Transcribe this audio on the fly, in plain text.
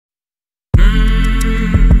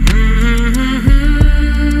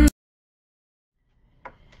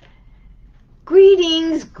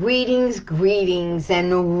Greetings,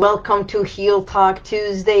 and welcome to Heal Talk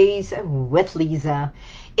Tuesdays with Liza.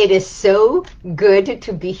 It is so good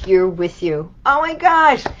to be here with you. Oh my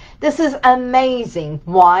gosh, this is amazing.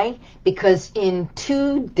 Why? Because in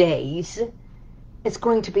 2 days, it's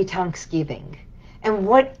going to be Thanksgiving. And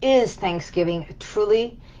what is Thanksgiving?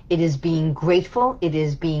 Truly, it is being grateful. It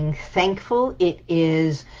is being thankful. It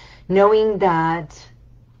is knowing that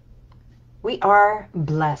we are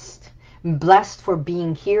blessed. Blessed for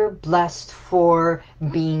being here, blessed for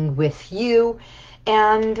being with you,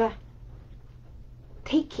 and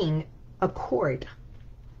taking a chord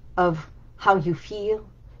of how you feel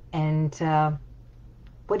and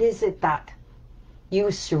what is it that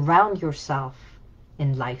you surround yourself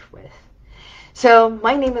in life with. So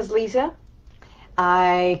my name is Liza.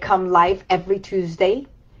 I come live every Tuesday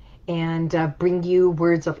and bring you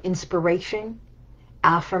words of inspiration,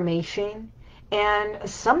 affirmation, and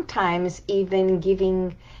sometimes even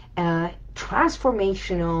giving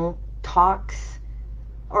transformational talks,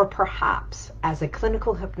 or perhaps as a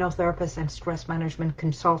clinical hypnotherapist and stress management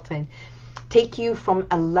consultant, take you from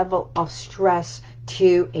a level of stress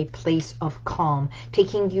to a place of calm,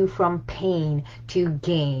 taking you from pain to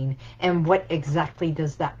gain. And what exactly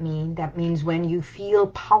does that mean? That means when you feel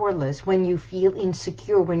powerless, when you feel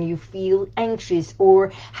insecure, when you feel anxious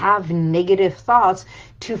or have negative thoughts,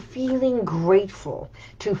 to feeling grateful,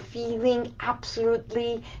 to feeling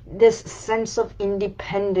absolutely this sense of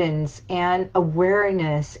independence and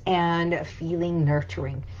awareness and feeling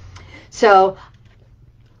nurturing. So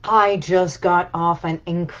I just got off an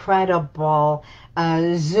incredible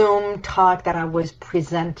Zoom talk that I was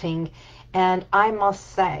presenting, and I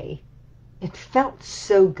must say, it felt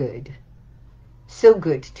so good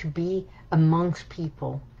to be amongst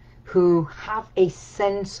people who have a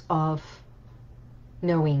sense of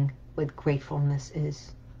knowing what gratefulness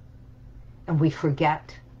is. And we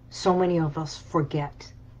forget, so many of us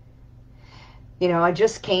forget. You know, I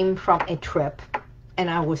just came from a trip, and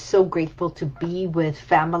I was so grateful to be with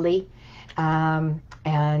family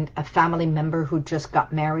and a family member who just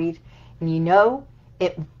got married. And you know,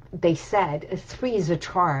 they said 3 is a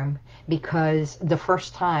charm, because the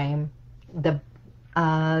first time the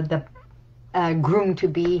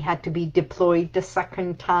groom-to-be had to be deployed, the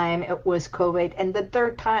second time it was COVID, and the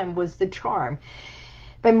third time was the charm.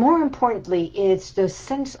 But more importantly, it's the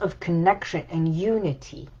sense of connection and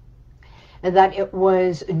unity, that it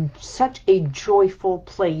was such a joyful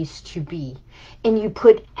place to be. And you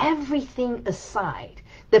put everything aside,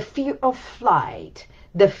 the fear of flight,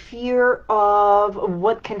 the fear of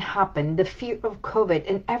what can happen, the fear of COVID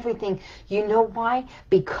and everything. You know why?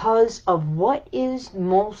 Because of what is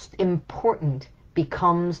most important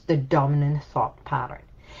becomes the dominant thought pattern.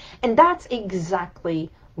 And that's exactly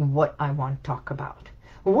what I want to talk about.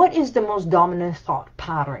 What is the most dominant thought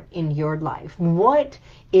pattern in your life? What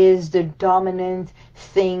is the dominant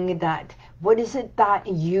thing what is it that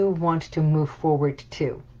you want to move forward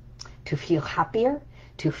to? To feel happier,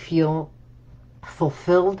 to feel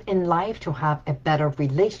fulfilled in life, to have a better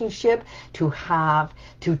relationship, to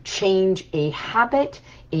change a habit,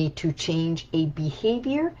 to change a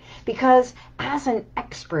behavior. Because as an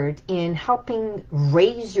expert in helping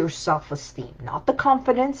raise your self-esteem, not the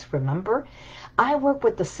confidence, remember, I work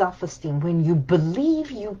with the self-esteem. When you believe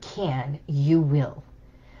you can, you will.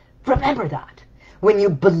 Remember that. When you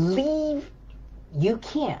believe you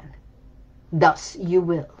can, thus you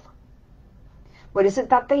will. What is it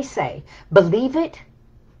that they say? Believe it,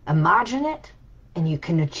 imagine it, and you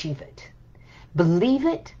can achieve it. Believe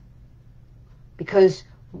it, because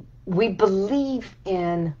we believe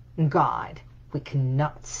in God. We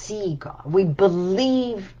cannot see God. We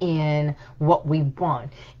believe in what we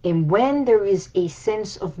want. And when there is a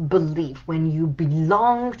sense of belief, when you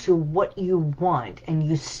belong to what you want, and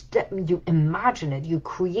you imagine it, you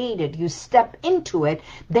create it, you step into it,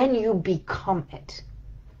 then you become it.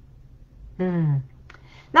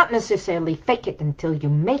 Not necessarily fake it until you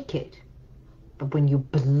make it, but when you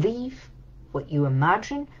believe what you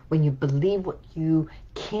imagine, when you believe what you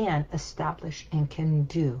can establish and can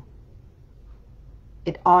do,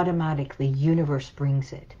 it automatically, universe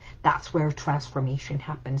brings it. That's where transformation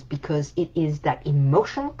happens, because it is that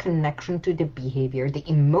emotional connection to the behavior, the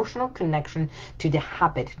emotional connection to the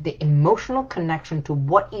habit, the emotional connection to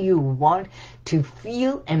what you want to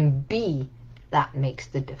feel and be that makes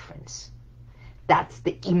the difference. That's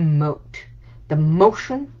the emote, the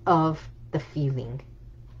motion of the feeling.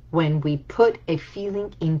 When we put a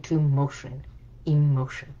feeling into motion,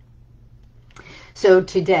 emotion. So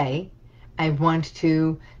today, I want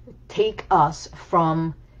to take us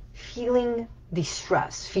from feeling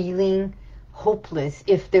distress, feeling hopeless,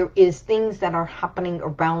 if there is things that are happening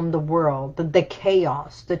around the world, the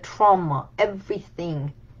chaos, the trauma,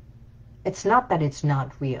 everything, it's not that it's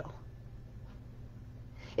not real.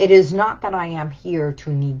 It is not that I am here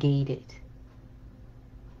to negate it.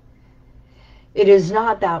 It is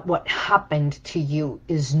not that what happened to you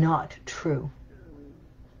is not true.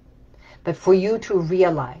 But for you to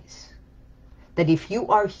realize that if you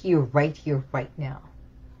are here, right now,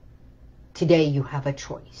 today you have a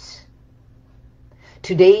choice.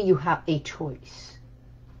 Today you have a choice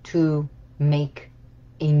to make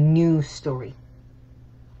a new story,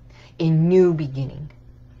 a new beginning.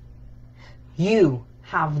 You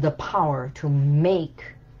have the power to make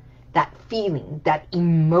that feeling, that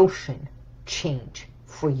emotion change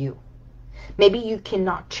for you. Maybe you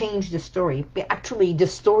cannot change the story, but actually the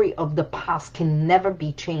story of the past can never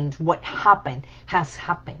be changed. What happened has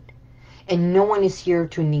happened. And no one is here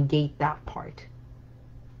to negate that part.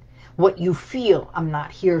 What you feel, I'm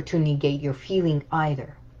not here to negate your feeling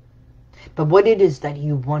either. But what it is that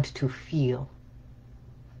you want to feel,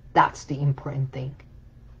 that's the important thing.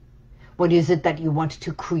 What is it that you want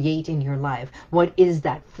to create in your life? What is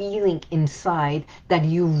that feeling inside that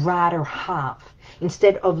you rather have?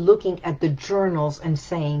 Instead of looking at the journals and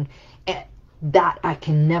saying, that I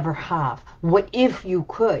can never have. What if you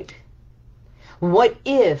could? What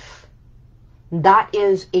if that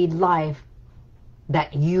is a life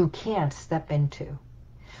that you can't step into?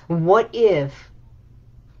 What if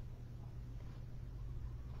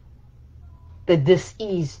the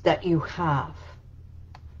dis-ease that you have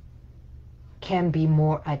can be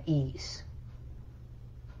more at ease?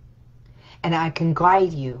 And I can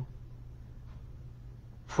guide you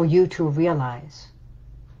for you to realize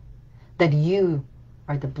that you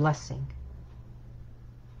are the blessing.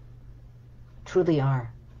 Truly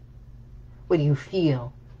are. What you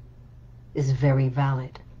feel is very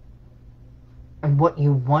valid. And what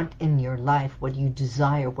you want in your life, what you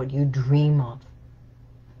desire, what you dream of,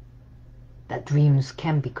 that dreams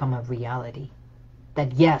can become a reality.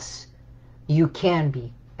 That yes, you can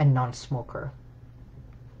be a non-smoker.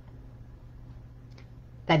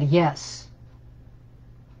 That yes,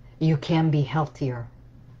 you can be healthier.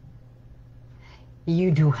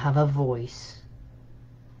 You do have a voice.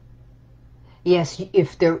 Yes,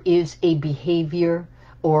 if there is a behavior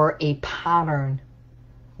or a pattern,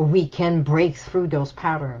 we can break through those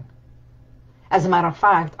patterns. As a matter of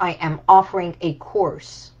fact, I am offering a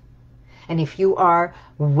course. And if you are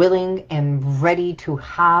willing and ready to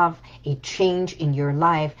have a change in your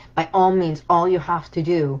life, by all means, all you have to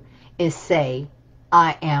do is say,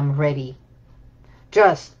 I am ready.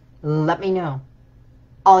 Just let me know.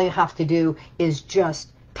 All you have to do is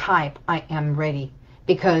just type, I am ready.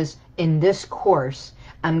 Because in this course,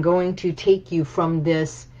 I'm going to take you from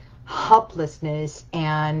this helplessness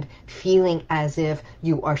and feeling as if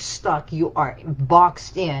you are stuck, you are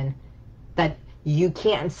boxed in, that you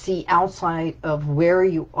can't see outside of where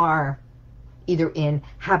you are, either in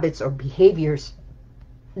habits or behaviors,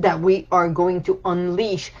 that we are going to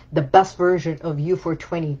unleash the best version of you for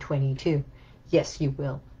 2022. Yes, you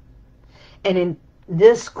will. And in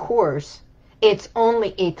this course, it's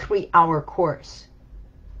only a 3-hour course.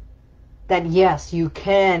 That yes, you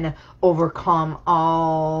can overcome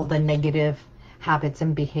all the negative habits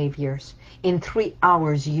and behaviors. In 3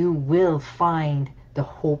 hours, you will find the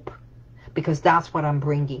hope. Because that's what I'm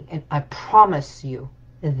bringing. And I promise you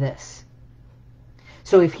this.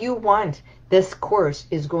 So if you want, this course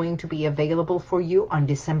is going to be available for you on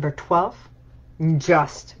December 12th.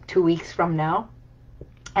 Just 2 weeks from now.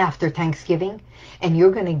 After Thanksgiving. And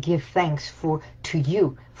you're going to give thanks to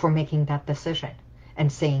you for making that decision. And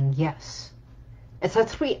saying yes. It's a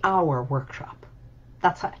 3-hour workshop.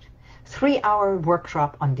 That's it. 3-hour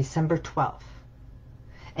workshop on December 12th.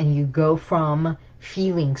 And you go from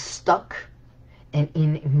feeling stuck and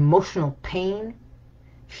in emotional pain,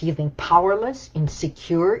 feeling powerless,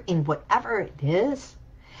 insecure in whatever it is.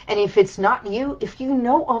 And if it's not you, if you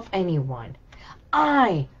know of anyone,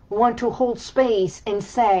 I want to hold space and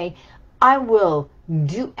say, I will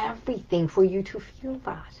do everything for you to feel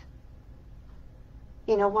that.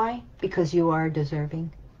 You know why? Because you are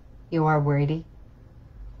deserving. You are worthy.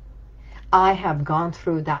 I have gone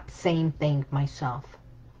through that same thing myself.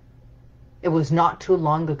 It was not too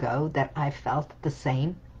long ago that I felt the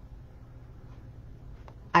same.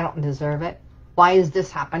 I don't deserve it. Why is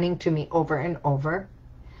this happening to me over and over?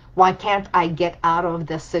 Why can't I get out of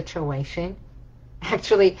this situation?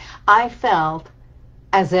 Actually, I felt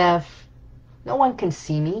as if no one can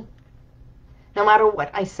see me. No matter what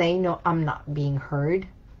I say, no, I'm not being heard.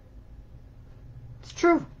 It's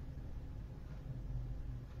true.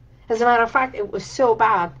 As a matter of fact, it was so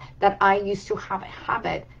bad that I used to have a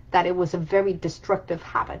habit that it was a very destructive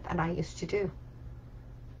habit that I used to do.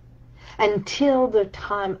 Until the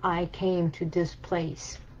time I came to this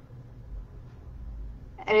place.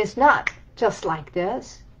 And it's not just like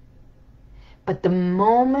this, but the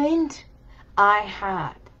moment I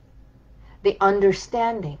had the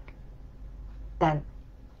understanding that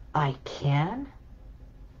I can,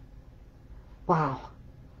 wow,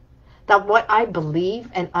 that what I believe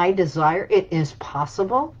and I desire, it is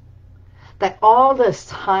possible, that all this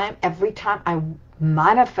time, every time I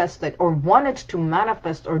manifested or wanted to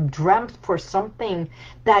manifest or dreamt for something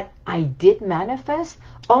that I did manifest,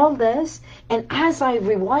 all this, and as I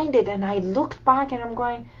rewinded and I looked back and I'm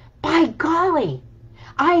going, by golly,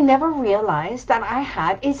 I never realized that I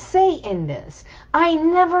had a say in this. I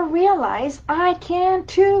never realized I can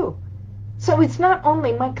too. So it's not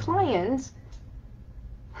only my clients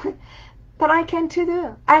that I can too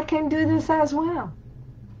do. I can do this as well.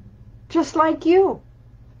 Just like you.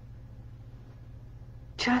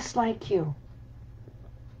 Just like you.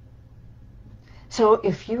 So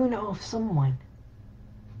if you know of someone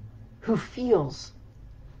who feels,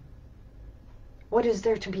 what is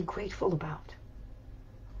there to be grateful about?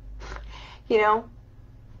 You know,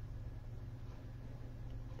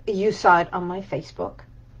 you saw it on my Facebook.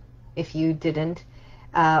 If you didn't,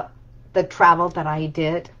 the travel that I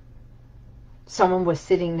did, someone was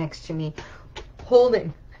sitting next to me,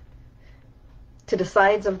 holding to the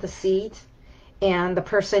sides of the seat, and the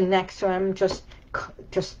person next to him just,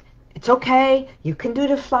 it's okay, you can do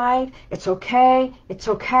the flight, it's okay,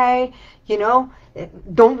 you know,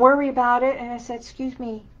 don't worry about it. And I said, excuse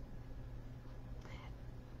me,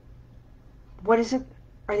 what is it?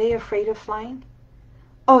 Are they afraid of flying?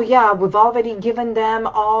 Oh yeah, we've already given them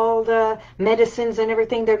all the medicines and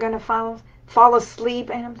everything. They're going to fall asleep.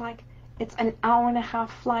 And I'm like, it's an 1.5-hour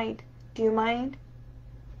flight. Do you mind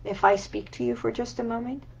if I speak to you for just a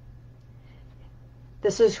moment?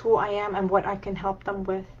 This is who I am and what I can help them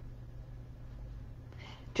with.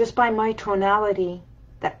 Just by my tonality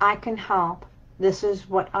that I can help, this is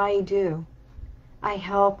what I do. I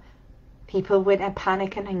help people with a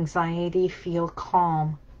panic and anxiety feel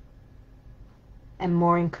calm and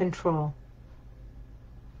more in control.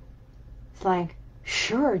 It's like,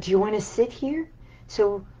 sure, do you want to sit here?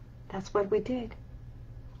 So that's what we did.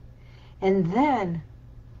 And then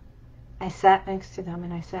I sat next to them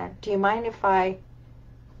and I said, do you mind if I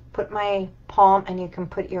put my palm and you can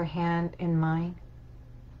put your hand in mine?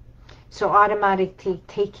 So automatically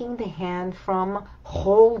taking the hand from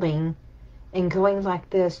holding and going like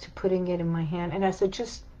this to putting it in my hand. And I said,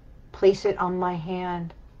 just place it on my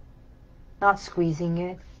hand. Not squeezing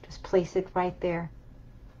it. Just place it right there.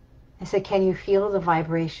 I said, can you feel the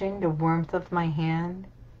vibration, the warmth of my hand?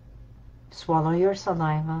 Swallow your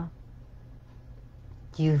saliva.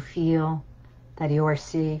 Do you feel that you are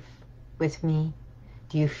safe with me?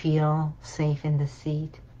 Do you feel safe in the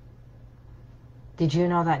seat? Did you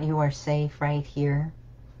know that you are safe right here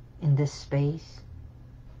in this space?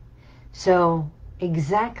 So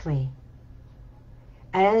exactly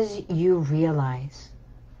as you realize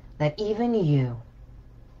that even you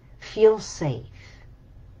feel safe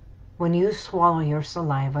when you swallow your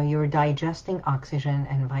saliva, you're digesting oxygen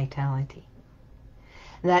and vitality.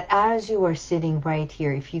 That as you are sitting right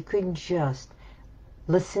here, if you could just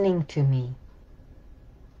listening to me,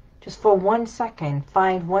 just for 1 second,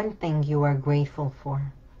 find one thing you are grateful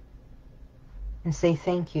for and say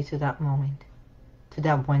thank you to that moment, to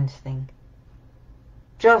that one thing.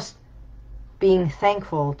 Just being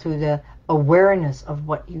thankful to the awareness of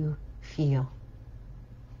what you feel.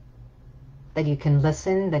 That you can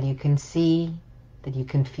listen, that you can see, that you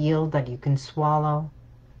can feel, that you can swallow.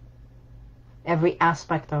 Every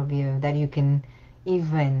aspect of you, that you can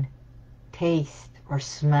even taste or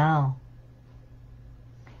smell.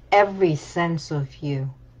 Every sense of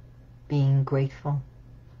you being grateful.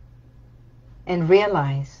 And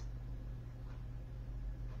realize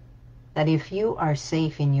that if you are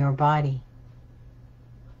safe in your body,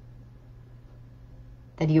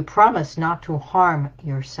 that you promise not to harm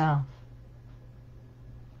yourself,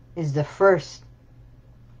 is the first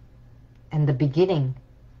and the beginning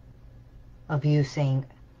of you saying,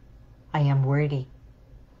 I am worthy.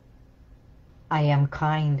 I am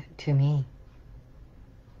kind to me.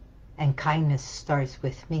 And kindness starts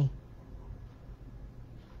with me.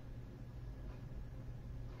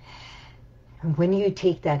 And when you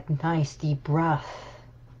take that nice deep breath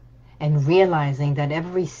and realizing that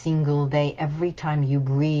every single day, every time you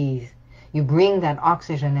breathe, you bring that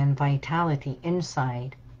oxygen and vitality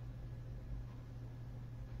inside,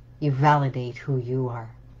 you validate who you are.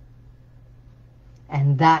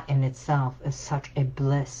 And that in itself is such a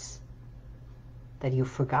bliss that you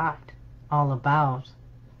forgot all about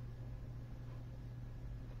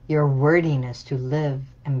your worthiness to live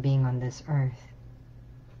and being on this earth.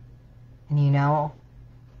 And you know,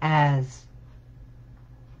 as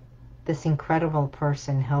this incredible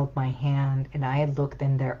person held my hand and I looked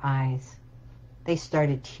in their eyes, they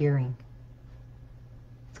started tearing.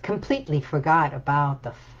 Completely forgot about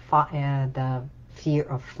the fear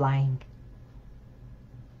of flying,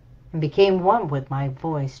 and became one with my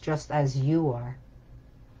voice, just as you are,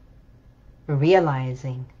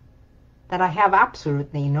 realizing that I have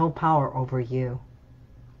absolutely no power over you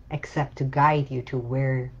except to guide you to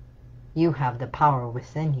where you have the power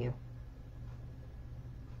within you,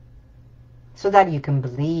 so that you can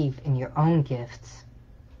believe in your own gifts,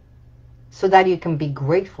 so that you can be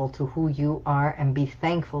grateful to who you are and be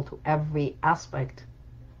thankful to every aspect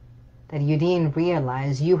that you didn't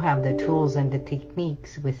realize you have the tools and the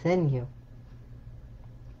techniques within you.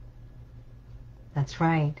 That's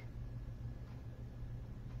right.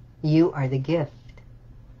 You are the gift.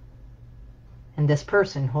 And this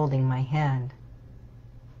person holding my hand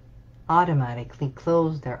automatically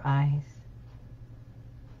closed their eyes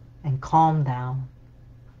and calmed down.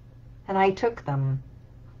 And I took them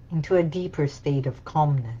into a deeper state of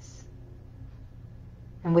calmness.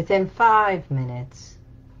 And within 5 minutes,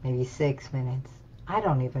 maybe 6 minutes, I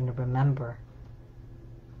don't even remember,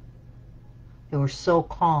 they were so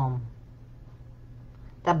calm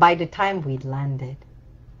that by the time we'd landed,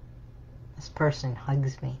 this person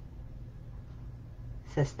hugs me,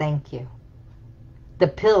 says thank you. The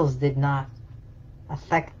pills did not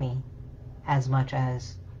affect me as much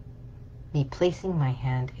as me placing my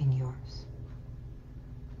hand in yours.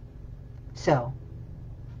 So,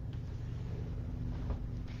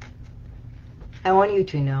 I want you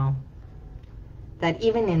to know that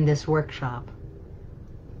even in this workshop,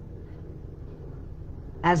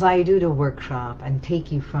 as I do the workshop and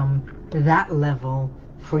take you from that level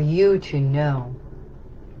for you to know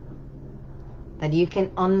that you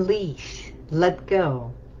can unleash, let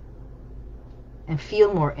go, and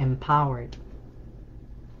feel more empowered,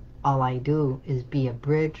 all I do is be a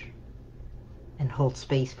bridge and hold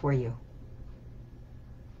space for you.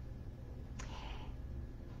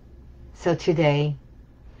 So today,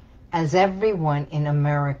 as everyone in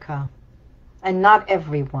America, and not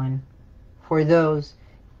everyone, for those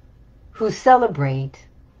who celebrate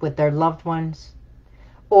with their loved ones,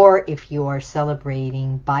 or if you are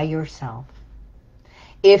celebrating by yourself,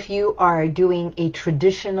 if you are doing a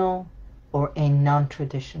traditional or a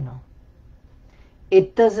non-traditional,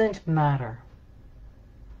 it doesn't matter.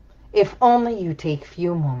 If only you take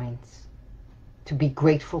few moments to be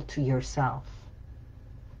grateful to yourself,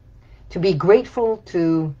 to be grateful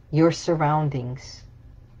to your surroundings,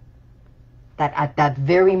 that at that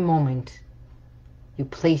very moment you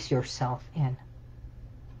place yourself in,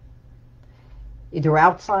 either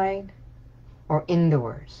outside or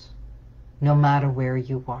indoors, no matter where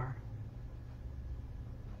you are.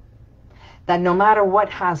 That no matter what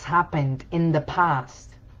has happened in the past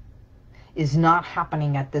is not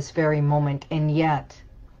happening at this very moment, and yet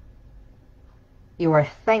you are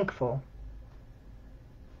thankful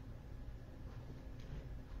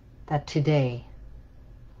that today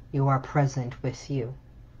you are present with you.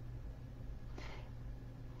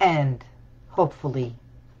 And hopefully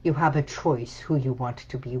you have a choice who you want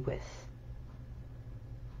to be with.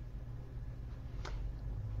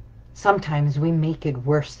 Sometimes we make it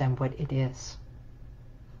worse than what it is.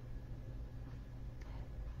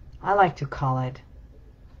 I like to call it,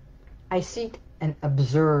 I sit and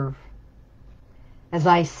observe. As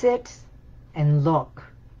I sit and look,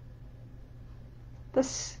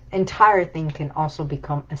 this entire thing can also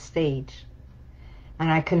become a stage. And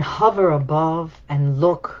I can hover above and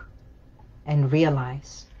look and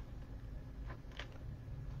realize,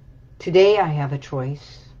 today I have a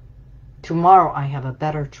choice. Tomorrow I have a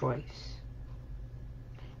better choice.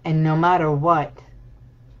 And no matter what,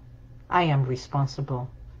 I am responsible.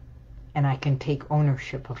 And I can take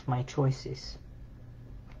ownership of my choices,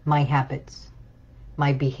 my habits,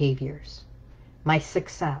 my behaviors, my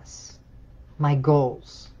success, my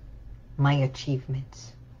goals, my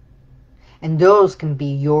achievements. And those can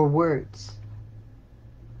be your words.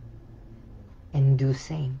 And do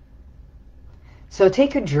same. So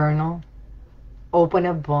take a journal, open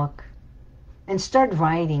a book, and start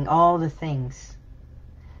writing all the things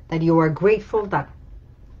that you are grateful that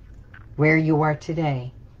where you are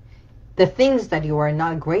today. The things that you are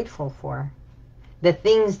not grateful for. The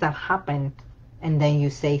things that happened, and then you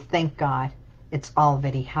say, thank God, it's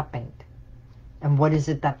already happened. And what is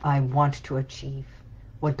it that I want to achieve?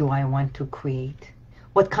 What do I want to create?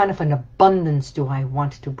 What kind of an abundance do I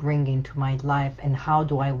want to bring into my life, and how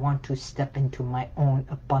do I want to step into my own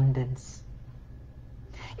abundance?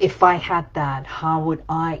 If I had that, how would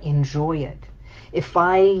I enjoy it? If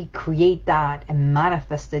I create that and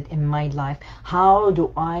manifest it in my life, how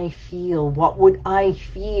do I feel? What would I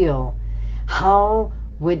feel? How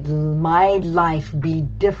would my life be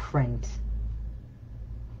different?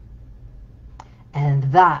 And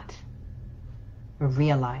that,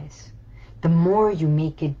 realize, the more you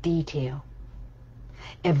make it detail,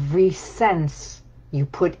 every sense you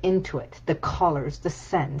put into it, the colors, the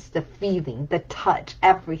scents, the feeling, the touch,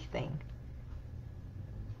 everything,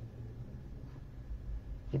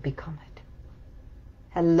 you become it.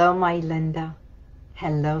 Hello, my Linda.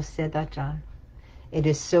 Hello, Sedajan. It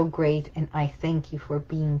is so great, and I thank you for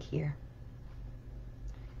being here.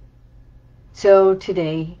 So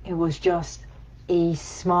today, it was just a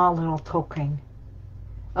small little token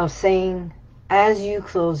of saying, as you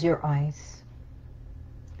close your eyes,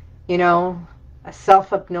 you know, a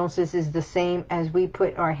self-hypnosis is the same as we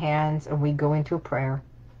put our hands and we go into prayer.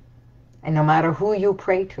 And no matter who you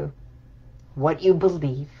pray to, what you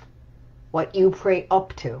believe, what you pray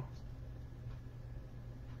up to,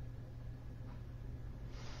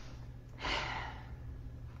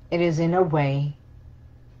 it is in a way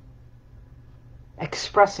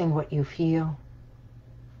expressing what you feel,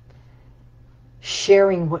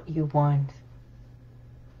 sharing what you want,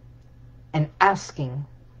 and asking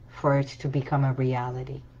for it to become a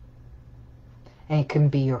reality. And it can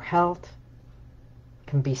be your health, it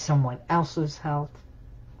can be someone else's health,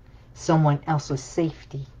 someone else's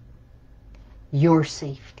safety, your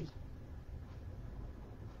safety,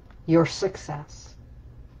 your success,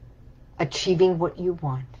 achieving what you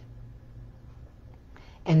want,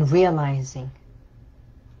 and realizing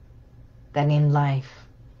that in life,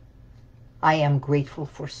 I am grateful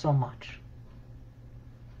for so much.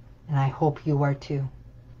 And I hope you are too.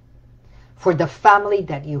 For the family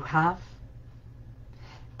that you have,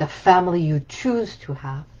 the family you choose to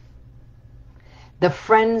have, the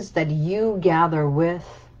friends that you gather with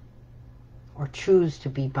or choose to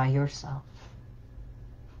be by yourself.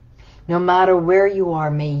 No matter where you are,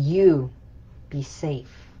 may you be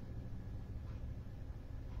safe.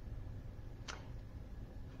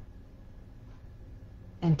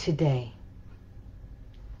 And today,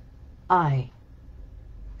 I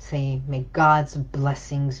say, may God's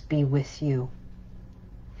blessings be with you.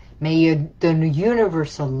 May the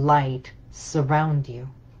universal light surround you.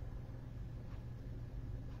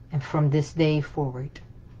 And from this day forward,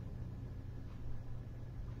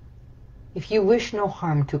 if you wish no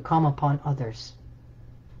harm to come upon others,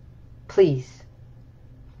 please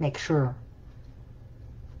make sure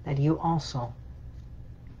that you also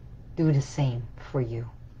do the same for you.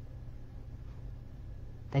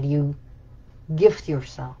 That you gift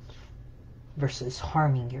yourself versus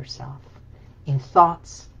harming yourself in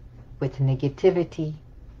thoughts, with negativity,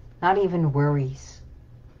 not even worries.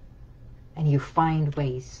 And you find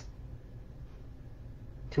ways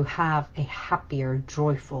to have a happier,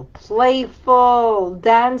 joyful, playful,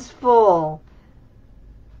 danceful,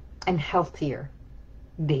 and healthier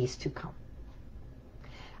days to come.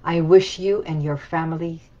 I wish you and your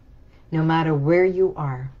family, no matter where you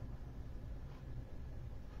are,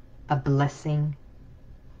 a blessing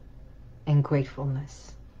and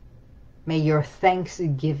gratefulness. May your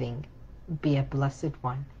thanksgiving be a blessed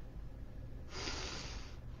one,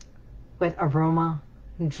 with aroma,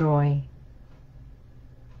 joy,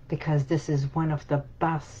 because this is one of the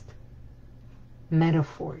best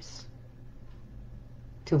metaphors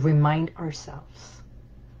to remind ourselves,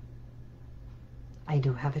 I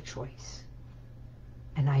do have a choice,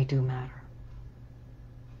 and I do matter.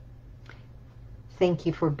 Thank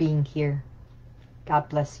you for being here. God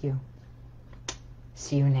bless you.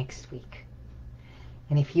 See you next week.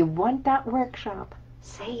 And if you want that workshop,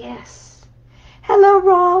 say yes. Hello,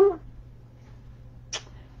 Rom.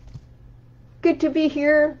 Good to be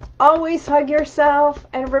here. Always hug yourself.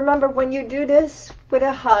 And remember, when you do this with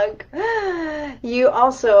a hug, you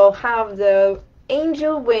also have the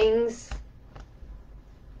angel wings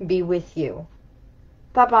be with you.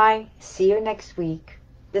 Bye-bye. See you next week.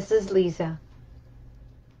 This is Liza.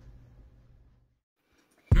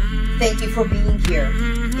 Thank you for being here.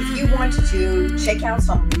 If you want to check out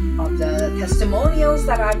some of the testimonials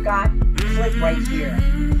that I've got, click right here.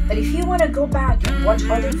 But if you want to go back and watch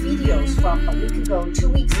other videos from a week ago, 2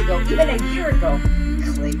 weeks ago, even a year ago,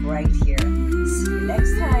 click right here. See you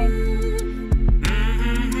next time.